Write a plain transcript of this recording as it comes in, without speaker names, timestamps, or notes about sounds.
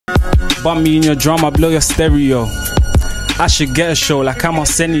Bump me in your drum, I blow your stereo. I should get a show like I'm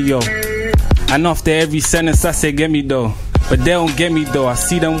Arsenio. And after every sentence I say get me though, but they don't get me though. I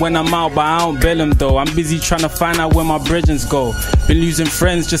see them when I'm out, but I don't bail them though. I'm busy trying to find out where my brethrens go. Been losing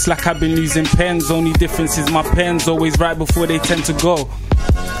friends just like I've been losing pens. Only difference is my pen's always right before they tend to go.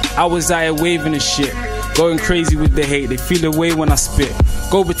 I was out here waving and shit, going crazy with the hate. They feel the way when I spit.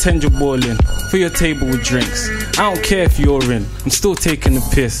 Go pretend you're balling, fill your table with drinks. I don't care if you're in, I'm still taking the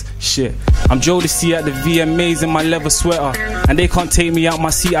piss. Shit, I'm Jodeci at the VMAs in my leather sweater, and they can't take me out my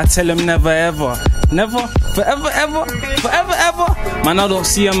seat. I tell them never ever. Never, forever, ever, forever, ever. Man, I don't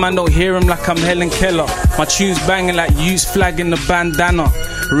see him, man, don't hear him like I'm Helen Keller. My tunes banging like Utes flagging the bandana.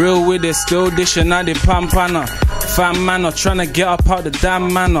 Real with it, still dishing out the pampana. Fam manner, tryna get up out the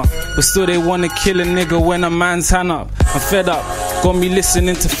damn manor, but still they wanna kill a nigga when a man's hand up. I'm fed up, got me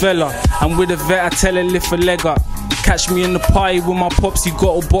listening to fella. I'm with a vet, I tell her lift a leg up. Catch me in the party with my pops, he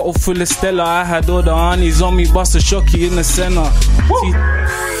got a bottle full of Stella. I had all the honeys on me, bust a shocky in the center.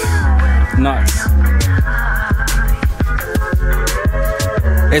 Knucks.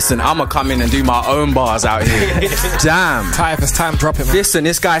 Listen, I'ma come in and do my own bars out here. Damn. It's time, drop it, man. Listen,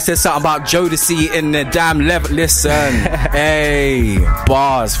 this guy said something about Jodeci in the damn level. Listen, hey,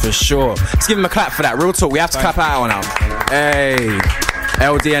 bars for sure. Let's give him a clap for that. Real talk, we have to clap out now. Hey,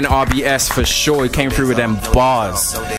 LDNRBS for sure. He came through with them bars.